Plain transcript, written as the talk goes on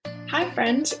Hi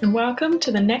friends, and welcome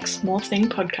to the Next Small Thing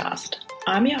podcast.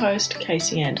 I'm your host,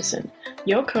 Cayce Anderson,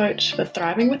 your coach for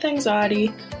thriving with anxiety,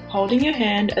 holding your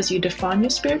hand as you define your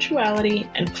spirituality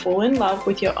and fall in love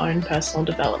with your own personal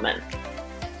development.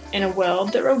 In a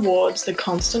world that rewards the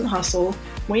constant hustle,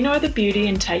 we know the beauty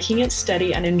in taking it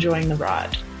steady and enjoying the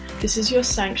ride. This is your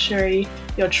sanctuary,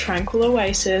 your tranquil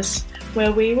oasis,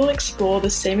 where we will explore the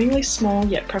seemingly small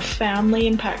yet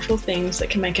profoundly impactful things that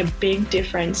can make a big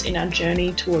difference in our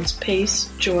journey towards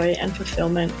peace, joy, and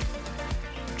fulfillment.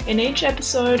 In each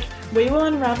episode, we will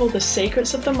unravel the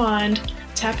secrets of the mind,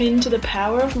 tap into the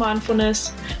power of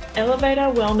mindfulness, elevate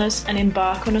our wellness, and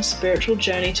embark on a spiritual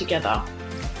journey together.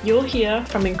 You'll hear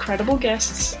from incredible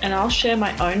guests, and I'll share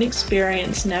my own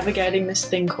experience navigating this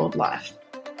thing called life.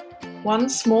 One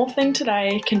small thing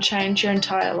today can change your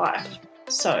entire life.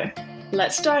 So,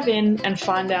 let's dive in and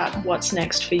find out what's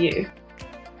next for you.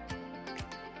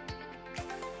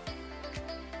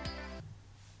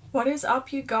 What is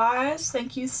up, you guys?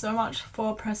 Thank you so much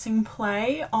for pressing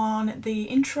play on the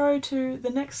intro to the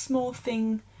Next Small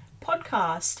Thing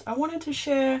podcast. I wanted to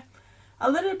share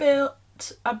a little bit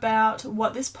about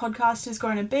what this podcast is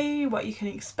going to be, what you can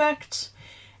expect,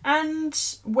 and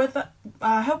whether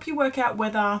help you work out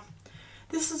whether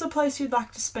this is a place you'd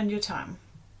like to spend your time.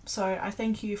 So I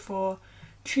thank you for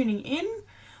tuning in.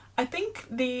 I think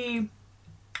the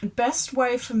best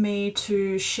way for me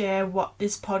to share what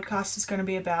this podcast is going to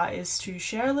be about is to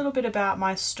share a little bit about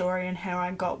my story and how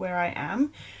I got where I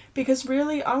am, because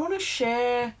really I want to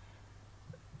share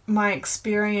my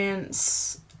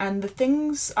experience and the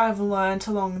things I've learned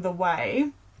along the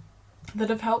way that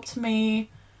have helped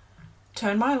me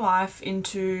turn my life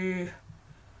into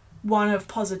one of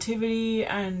positivity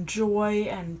and joy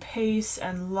and peace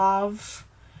and love,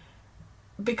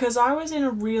 because I was in a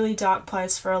really dark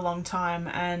place for a long time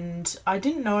and I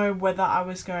didn't know whether I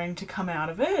was going to come out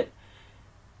of it.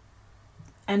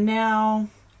 And now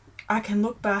I can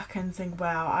look back and think,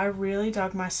 wow, I really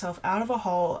dug myself out of a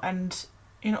hole, and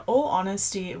in all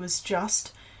honesty, it was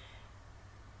just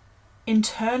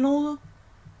internal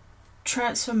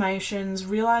transformations,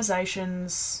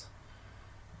 realizations,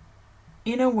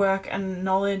 inner work and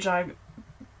knowledge I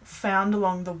found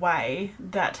along the way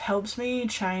that helped me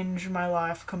change my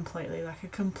life completely, like a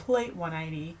complete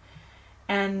 180.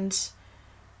 And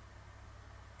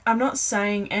I'm not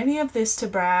saying any of this to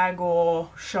brag or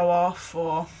show off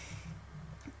or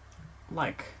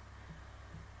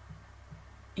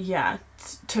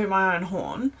toot my own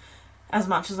horn, as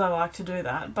much as I like to do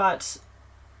that, but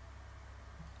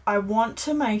I want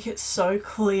to make it so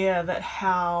clear that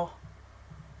how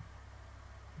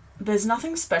there's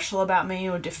nothing special about me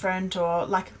or different or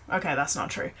okay, that's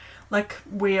not true.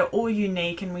 We're all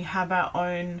unique and we have our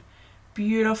own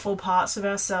beautiful parts of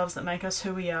ourselves that make us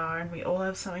who we are, and we all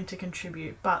have something to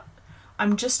contribute. But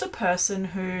I'm just a person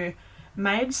who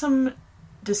made some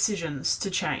decisions to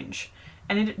change,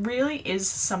 and it really is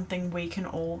something we can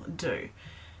all do.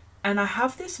 And I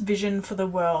have this vision for the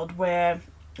world where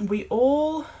we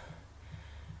all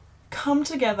come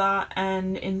together,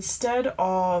 and instead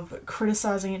of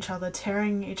criticizing each other,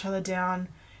 tearing each other down,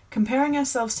 comparing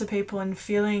ourselves to people and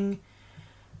feeling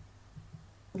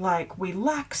like we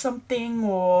lack something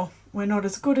or we're not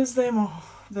as good as them or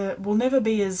that we'll never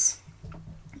be as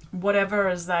whatever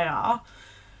as they are,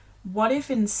 what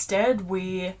if instead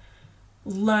we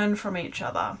learn from each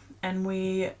other and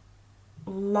we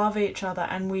love each other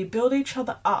and we build each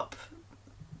other up?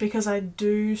 Because I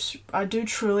do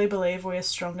truly believe we are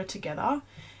stronger together.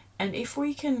 And if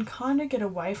we can kind of get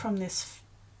away from this,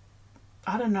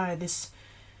 this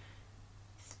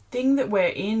thing that we're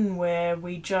in where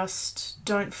we just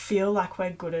don't feel like we're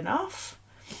good enough.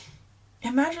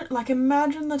 Imagine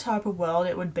the type of world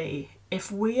it would be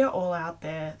if we are all out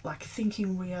there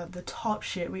thinking we are the top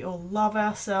shit. We all love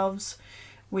ourselves.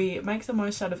 We make the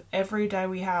most out of every day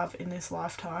we have in this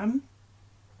lifetime.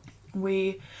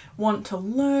 We want to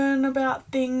learn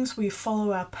about things, we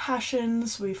follow our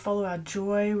passions, we follow our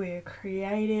joy, we're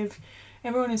creative.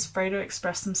 Everyone is free to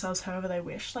express themselves however they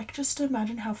wish. Just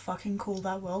imagine how fucking cool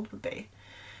that world would be.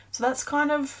 So that's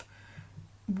kind of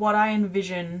what I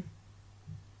envision,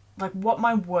 what I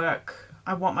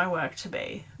want my work to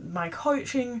be. My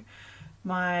coaching,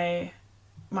 my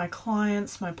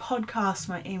clients, my podcast,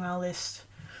 my email list.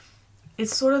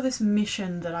 It's sort of this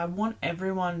mission that I want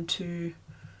everyone to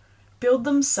build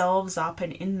themselves up,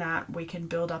 and in that we can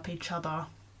build up each other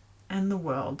and the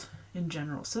world in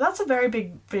general. So that's a very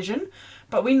big vision,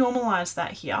 but we normalize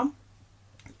that here.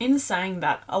 In saying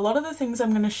that, a lot of the things I'm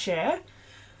going to share,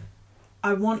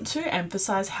 I want to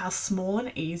emphasize how small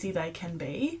and easy they can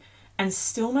be, and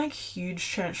still make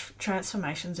huge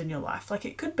transformations in your life. Like,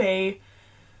 it could be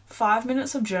 5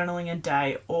 minutes of journaling a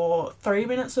day, or 3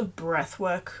 minutes of breath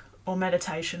work or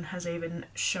meditation has even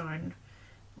shown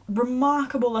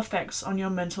remarkable effects on your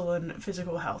mental and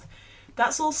physical health.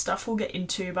 That's all stuff we'll get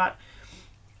into, but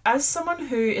as someone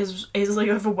who is easily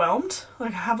overwhelmed,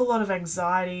 like, I have a lot of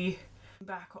anxiety,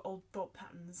 back old thought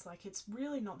patterns, like, it's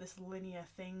really not this linear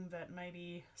thing that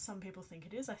maybe some people think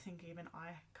it is. I think even I,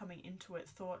 coming into it,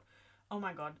 thought, oh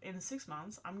my god, in 6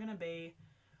 months I'm gonna be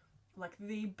like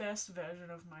the best version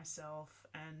of myself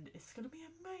and it's gonna be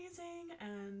amazing,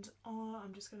 and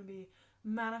I'm just gonna be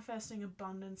manifesting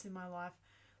abundance in my life.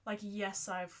 Like, yes,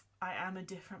 I am a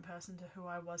different person to who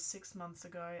I was 6 months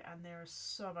ago, and there is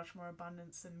so much more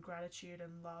abundance and gratitude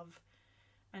and love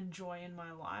and joy in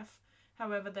my life.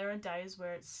 However, there are days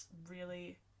where it's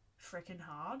really freaking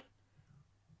hard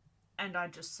and I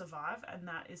just survive, and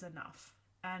that is enough.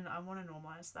 And I want to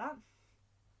normalize that.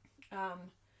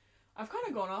 I've kind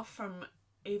of gone off from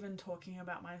even talking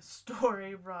about my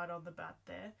story right on the bat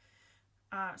there.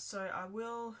 So I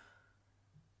will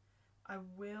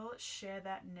share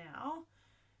that now.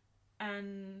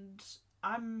 And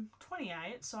I'm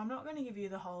 28, so I'm not going to give you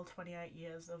the whole 28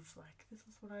 years of, like, this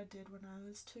is what I did when I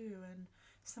was 2 and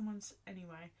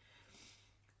anyway.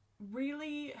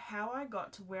 Really, how I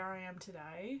got to where I am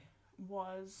today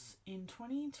was in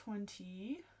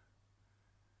 2020,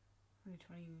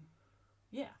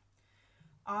 yeah.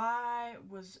 I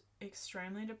was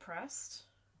extremely depressed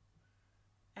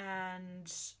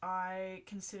and I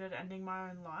considered ending my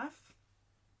own life.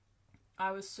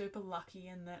 I was super lucky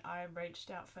in that I reached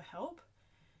out for help,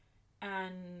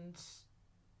 and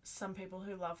some people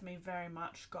who love me very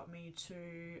much got me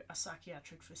to a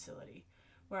psychiatric facility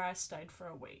where I stayed for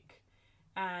a week.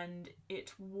 And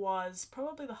it was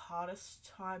probably the hardest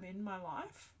time in my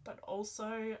life, but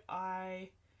also I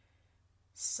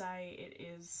say it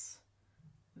is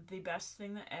the best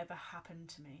thing that ever happened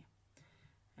to me.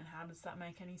 And how does that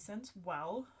make any sense?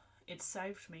 Well, it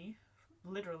saved me,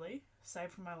 literally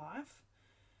saved my life.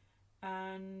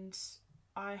 And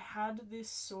I had this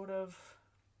sort of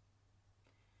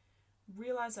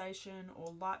realization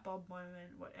or light bulb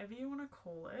moment, whatever you want to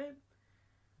call it.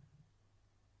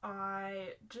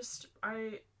 I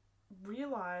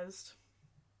realized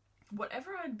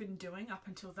whatever I'd been doing up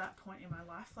until that point in my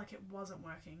life, like, it wasn't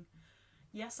working.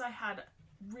 Yes, I had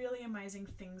really amazing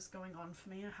things going on for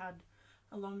me. I had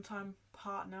a long-time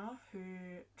partner who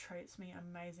treats me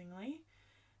amazingly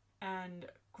and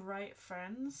great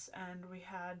friends, and we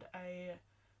had a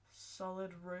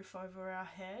solid roof over our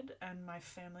head, and my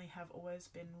family have always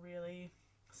been really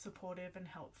supportive and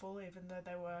helpful, even though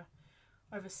they were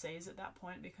overseas at that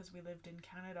point because we lived in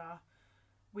Canada.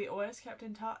 We always kept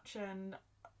in touch, and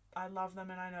I love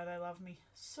them, and I know they love me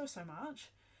so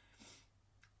much.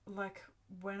 Like,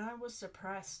 when I was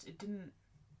depressed, it didn't,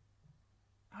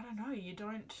 I don't know, you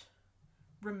don't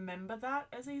remember that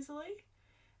as easily,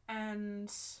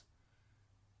 and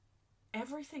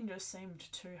everything just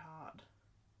seemed too hard.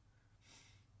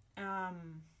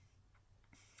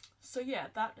 So yeah,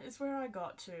 that is where I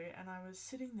got to, and I was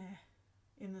sitting there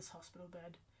in this hospital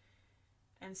bed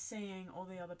and seeing all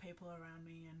the other people around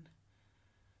me, and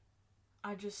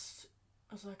I was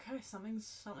like, hey,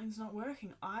 something's not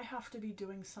working. I have to be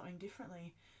doing something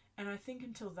differently. And I think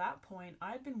until that point,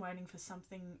 I'd been waiting for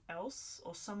something else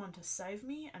or someone to save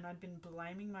me, and I'd been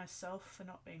blaming myself for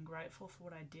not being grateful for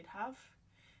what I did have,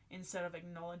 instead of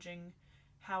acknowledging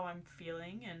how I'm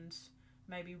feeling and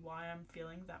maybe why I'm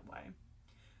feeling that way.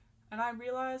 And I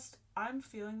realized I'm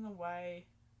feeling the way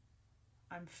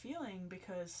I'm feeling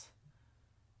because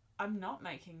I'm not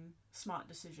making smart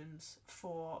decisions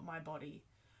for my body,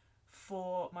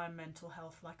 for my mental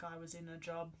health. Like, I was in a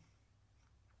job,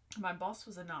 my boss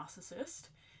was a narcissist.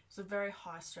 It was a very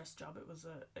high stress job. It was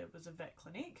a vet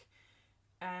clinic,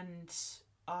 and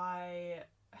I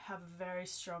have a very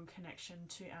strong connection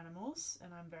to animals,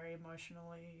 and I'm very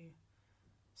emotionally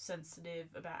sensitive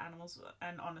about animals,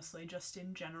 and honestly just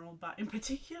in general, but in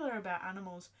particular about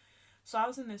animals. So I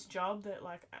was in this job that,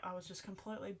 like, I was just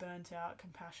completely burnt out,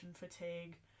 compassion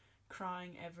fatigue,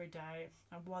 crying every day.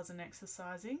 I wasn't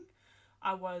exercising.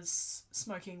 I was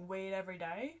smoking weed every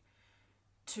day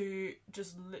to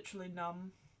just literally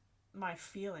numb my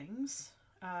feelings.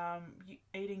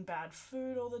 Eating bad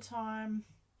food all the time.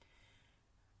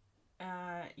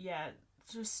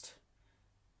 Just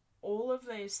all of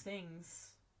these things.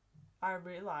 I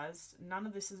realized none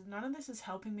of this is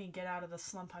helping me get out of the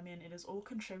slump I'm in. It is all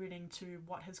contributing to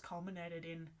what has culminated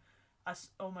in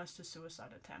almost a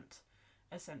suicide attempt,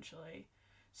 essentially.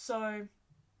 So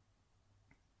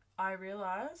I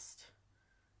realized,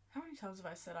 how many times have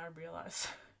I said I realised?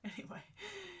 Anyway,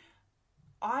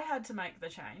 I had to make the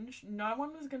change. No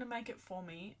one was going to make it for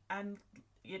me, and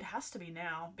it has to be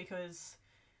now because,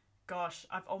 gosh,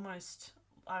 I almost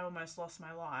lost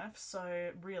my life.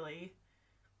 So really,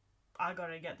 I got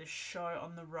to get this show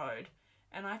on the road.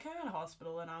 And I came out of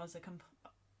hospital, and I was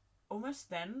almost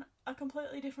then a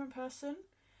completely different person.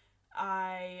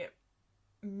 I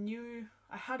knew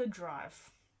I had a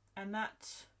drive, and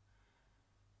that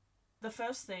the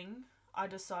first thing I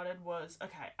decided was,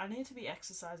 okay, I need to be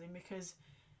exercising because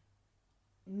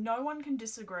no one can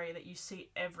disagree that you see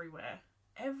everywhere,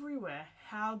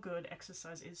 how good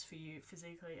exercise is for you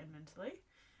physically and mentally.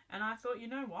 And I thought, you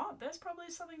know what? There's probably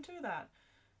something to that.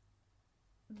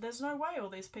 There's no way all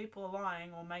these people are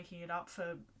lying or making it up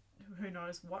for who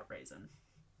knows what reason.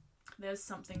 There's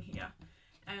something here.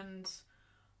 And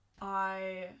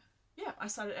I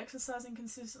started exercising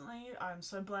consistently. I'm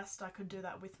so blessed I could do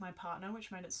that with my partner,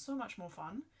 which made it so much more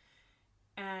fun.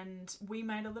 And we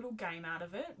made a little game out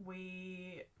of it.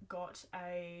 We got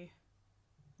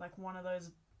one of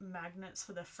those magnets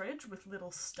for the fridge with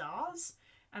little stars,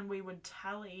 and we would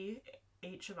tally,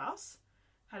 each of us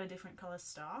had a different colour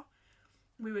star.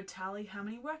 We would tally how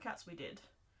many workouts we did.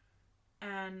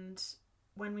 And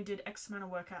when we did X amount of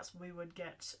workouts, we would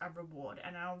get a reward,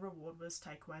 and our reward was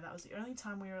takeaway. That was the only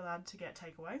time we were allowed to get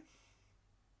takeaway.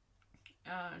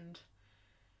 And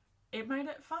it made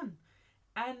it fun.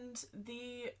 And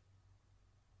the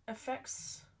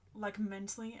effects, like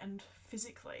mentally and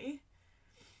physically,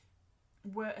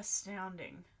 were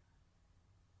astounding.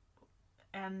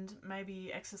 And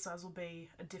maybe exercise will be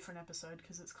a different episode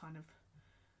because it's kind of,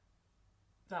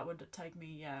 that would take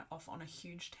me off on a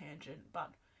huge tangent.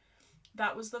 But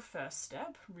that was the first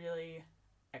step, really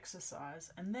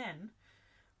exercise. And then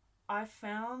I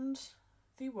found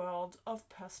the world of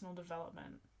personal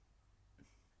development.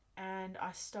 And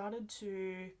I started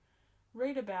to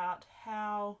read about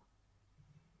how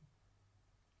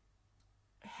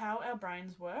our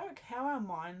brains work, how our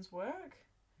minds work,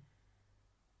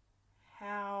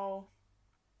 how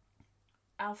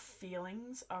our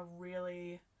feelings are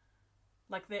really,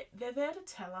 like, they're there to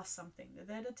tell us something. They're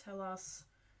there to tell us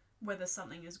whether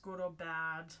something is good or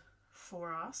bad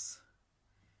for us.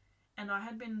 And I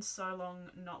had been so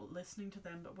long not listening to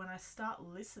them, but when I start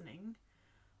listening,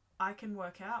 I can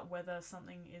work out whether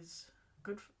something is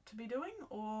good to be doing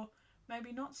or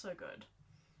maybe not so good.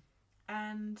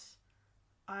 And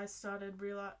I started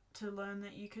to learn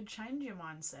that you could change your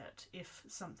mindset if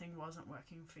something wasn't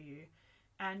working for you.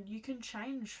 And you can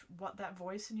change what that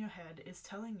voice in your head is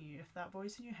telling you. If that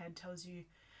voice in your head tells you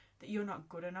that you're not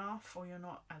good enough, or you're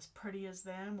not as pretty as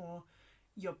them, or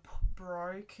you're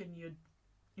broke and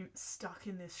you're stuck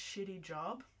in this shitty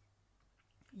job,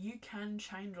 you can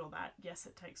change all that. Yes,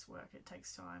 it takes work, it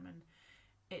takes time, and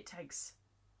it takes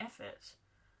effort,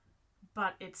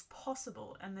 but it's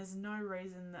possible, and there's no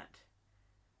reason that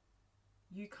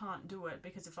you can't do it,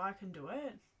 because if I can do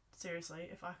it, seriously,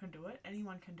 if I can do it,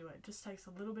 anyone can do it. It just takes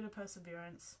a little bit of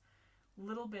perseverance, a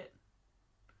little bit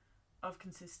of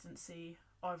consistency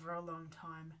over a long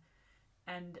time,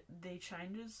 and it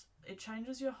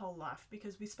changes your whole life,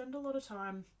 because we spend a lot of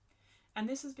time, and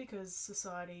this is because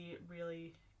society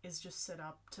really is just set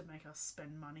up to make us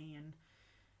spend money, and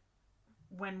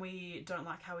when we don't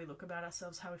like how we look about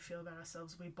ourselves, how we feel about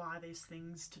ourselves, we buy these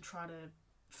things to try to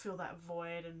fill that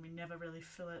void, and we never really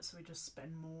fill it, so we just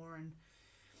spend more. And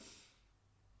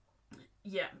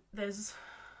yeah, there's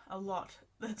a lot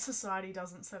that society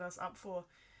doesn't set us up for.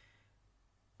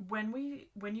 When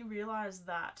you realize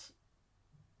that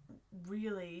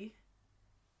really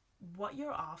what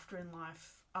you're after in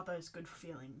life are those good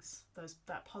feelings,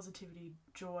 that positivity,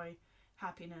 joy,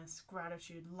 happiness,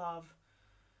 gratitude, love,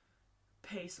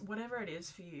 peace, whatever it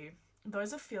is for you,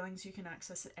 those are feelings you can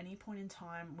access at any point in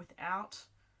time without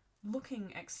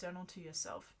looking external to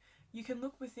yourself. You can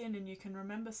look within, and you can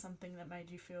remember something that made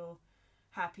you feel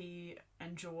happy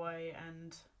and joy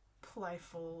and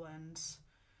playful and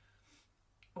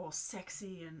or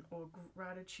sexy and or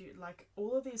gratitude. Like,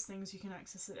 all of these things you can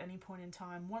access at any point in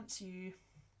time once you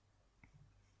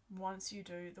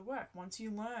do the work, once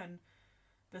you learn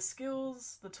the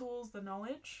skills, the tools, the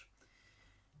knowledge,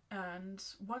 and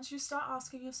once you start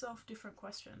asking yourself different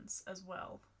questions as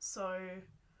well. So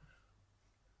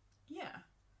yeah,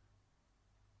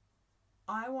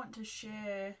 I want to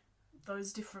share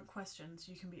those different questions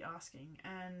you can be asking,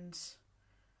 and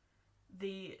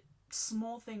the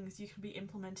small things you can be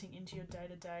implementing into your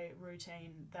day-to-day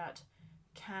routine that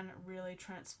can really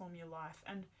transform your life.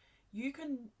 And you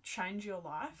can change your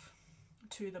life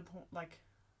to the point, like,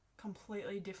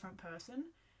 completely different person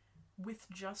with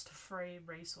just free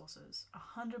resources.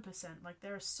 100%. Like,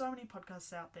 there are so many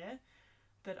podcasts out there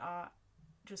that are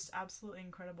just absolutely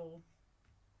incredible.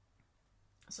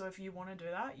 So if you want to do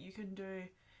that, you can do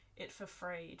it for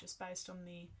free, just based on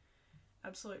the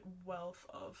absolute wealth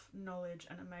of knowledge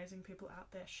and amazing people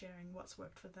out there sharing what's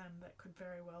worked for them that could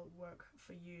very well work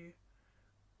for you.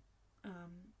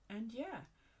 And yeah,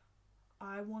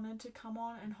 I wanted to come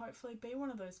on and hopefully be one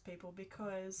of those people,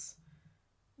 because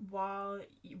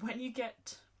when you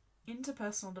get into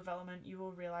personal development, you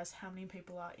will realize how many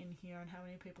people are in here and how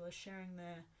many people are sharing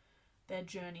their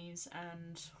journeys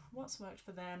and what's worked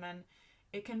for them. And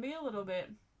it can be a little bit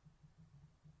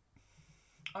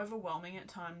overwhelming at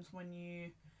times when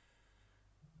you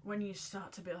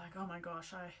start to be like, oh my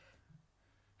gosh,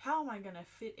 how am I going to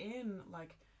fit in,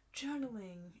 like,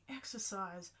 journaling,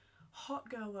 exercise, hot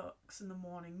girl walks in the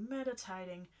morning,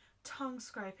 meditating, tongue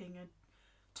scraping, a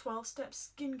 12-step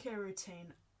skincare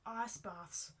routine, ice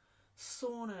baths,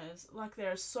 saunas. Like,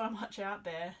 there is so much out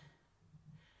there.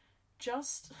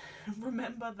 Just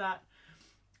remember that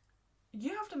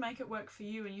you have to make it work for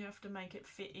you, and you have to make it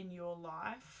fit in your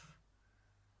life.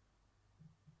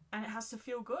 And it has to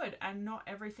feel good, and not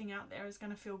everything out there is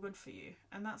going to feel good for you,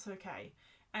 and that's okay.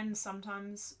 And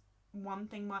sometimes one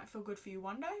thing might feel good for you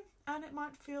one day, and it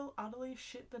might feel utterly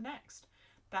shit the next.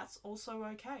 That's also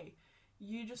okay.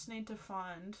 You just need to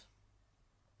find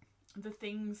the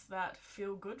things that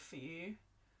feel good for you,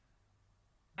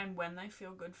 and when they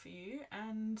feel good for you,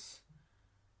 and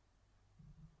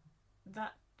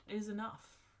that is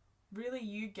enough. Really,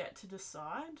 you get to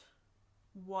decide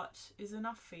what is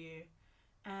enough for you.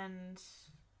 And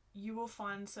you will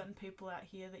find certain people out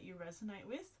here that you resonate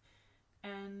with,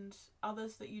 and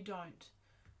others that you don't.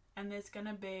 And there's going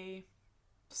to be,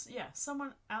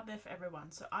 someone out there for everyone.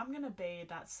 So I'm going to be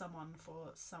that someone for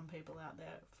some people out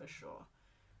there for sure.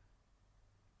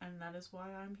 And that is why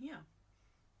I'm here.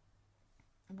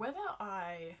 Whether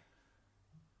I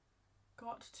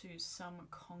got to some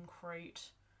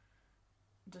concrete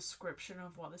description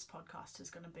of what this podcast is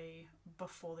going to be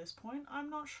before this point, I'm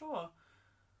not sure.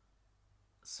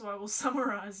 So I will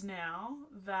summarize now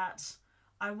that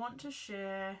I want to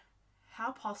share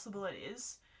how possible it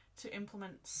is to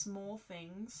implement small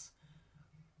things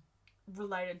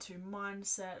related to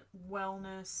mindset,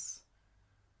 wellness,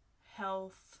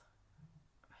 health,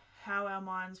 how our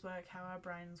minds work, how our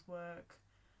brains work,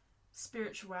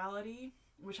 spirituality,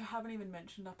 which I haven't even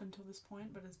mentioned up until this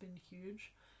point, but has been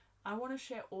huge. I want to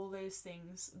share all these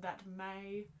things that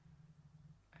may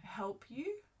help you,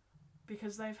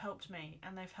 because they've helped me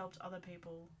and they've helped other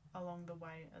people along the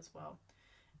way as well.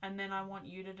 And then I want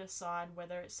you to decide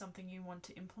whether it's something you want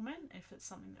to implement, if it's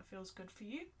something that feels good for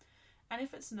you. And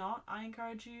if it's not, I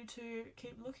encourage you to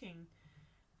keep looking.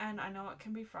 And I know it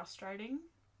can be frustrating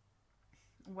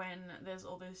when there's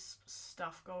all this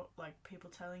stuff, like people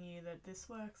telling you that this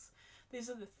works. These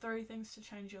are the 3 things to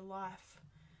change your life.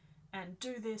 And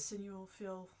do this and you'll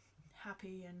feel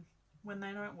happy. And when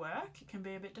they don't work, it can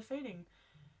be a bit defeating.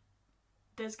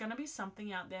 There's going to be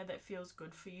something out there that feels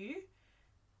good for you.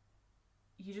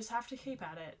 You just have to keep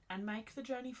at it and make the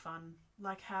journey fun.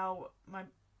 Like how my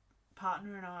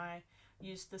partner and I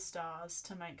used the stars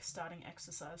to make starting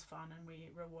exercise fun, and we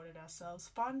rewarded ourselves.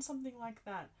 Find something like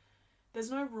that.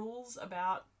 There's no rules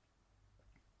about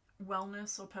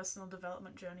wellness or personal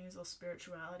development journeys or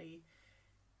spirituality.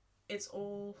 It's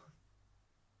all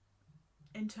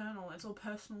internal. It's all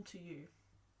personal to you.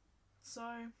 So,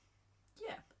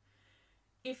 yeah.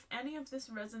 If any of this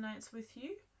resonates with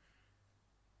you,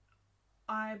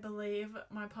 I believe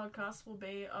my podcast will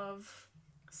be of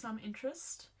some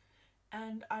interest,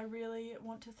 and I really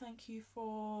want to thank you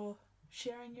for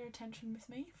sharing your attention with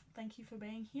me. Thank you for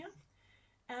being here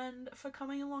and for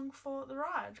coming along for the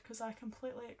ride, because I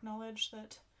completely acknowledge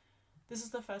that this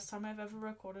is the first time I've ever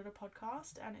recorded a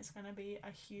podcast, and it's going to be a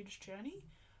huge journey,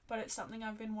 but it's something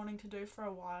I've been wanting to do for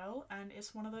a while, and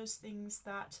it's one of those things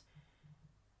that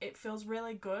it feels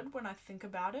really good when I think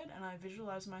about it and I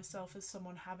visualize myself as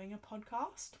someone having a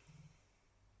podcast.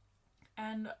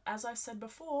 And as I said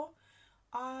before,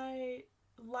 I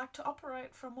like to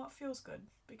operate from what feels good,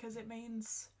 because it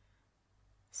means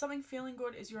something feeling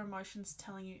good is your emotions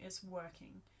telling you it's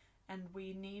working. And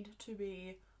we need to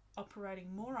be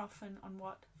operating more often on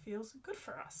what feels good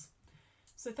for us.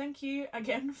 So thank you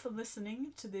again for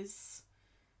listening to this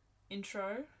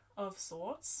intro of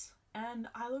sorts. And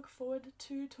I look forward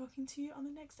to talking to you on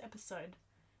the next episode.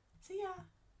 See ya!